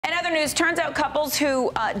other news, turns out couples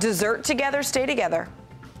who dessert together stay together.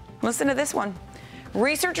 Listen to this one.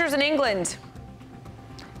 Researchers in England,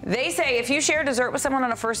 they say if you share dessert with someone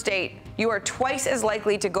on a first date, you are twice as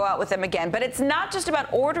likely to go out with them again. But it's not just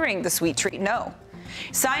about ordering the sweet treat, no.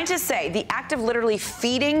 Scientists say the act of literally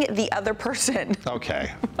feeding the other person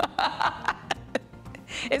Okay.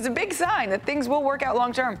 is a big sign that things will work out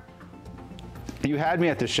long term. You had me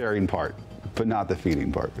at the sharing part, but not the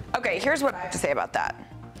feeding part. Okay, here's what I have to say about that.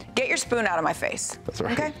 Get your spoon out of my face. That's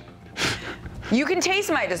right. Okay? You can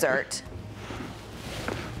taste my dessert,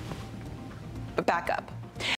 but back up.